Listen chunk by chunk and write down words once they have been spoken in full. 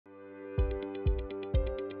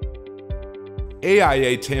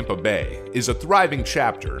AIA Tampa Bay is a thriving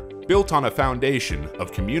chapter built on a foundation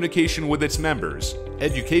of communication with its members,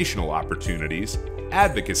 educational opportunities,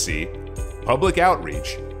 advocacy, public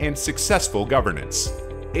outreach, and successful governance.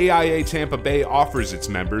 AIA Tampa Bay offers its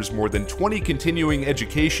members more than 20 continuing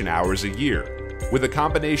education hours a year, with a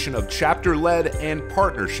combination of chapter-led and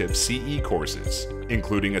partnership CE courses,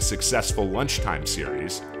 including a successful lunchtime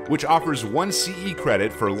series, which offers 1 CE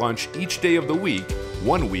credit for lunch each day of the week,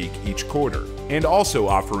 1 week each quarter, and also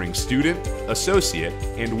offering student, associate,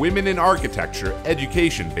 and women in architecture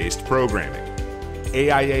education-based programming.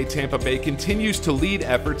 AIA Tampa Bay continues to lead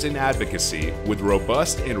efforts in advocacy with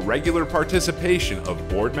robust and regular participation of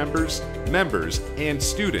board members, and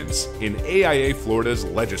students in AIA Florida's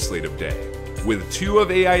Legislative Day, with 2 of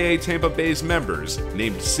AIA Tampa Bay's members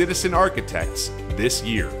named Citizen Architects this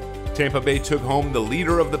year. Tampa Bay took home the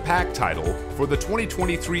Leader of the Pack title for the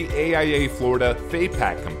 2023 AIA Florida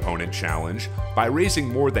FAPAC Component Challenge by raising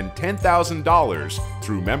more than $10,000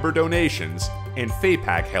 through member donations and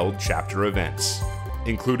FAPAC-held chapter events,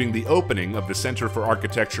 including the opening of the Center for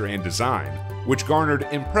Architecture and Design, which garnered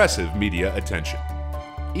impressive media attention.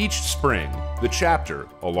 Each spring, the chapter,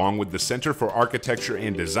 along with the Center for Architecture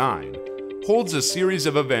and Design, holds a series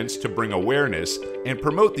of events to bring awareness and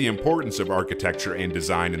promote the importance of architecture and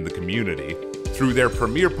design in the community through their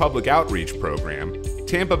premier public outreach program,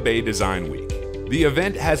 Tampa Bay Design Week. The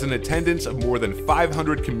event has an attendance of more than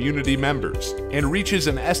 500 community members and reaches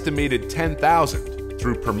an estimated 10,000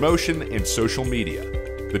 through promotion and social media.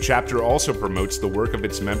 The chapter also promotes the work of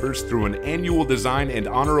its members through an annual Design and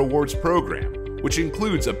Honor Awards program, which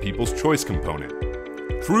includes a People's Choice component.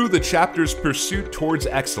 Through the chapter's pursuit towards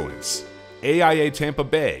excellence, AIA Tampa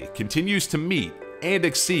Bay continues to meet and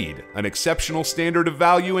exceed an exceptional standard of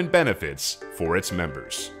value and benefits for its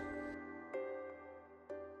members.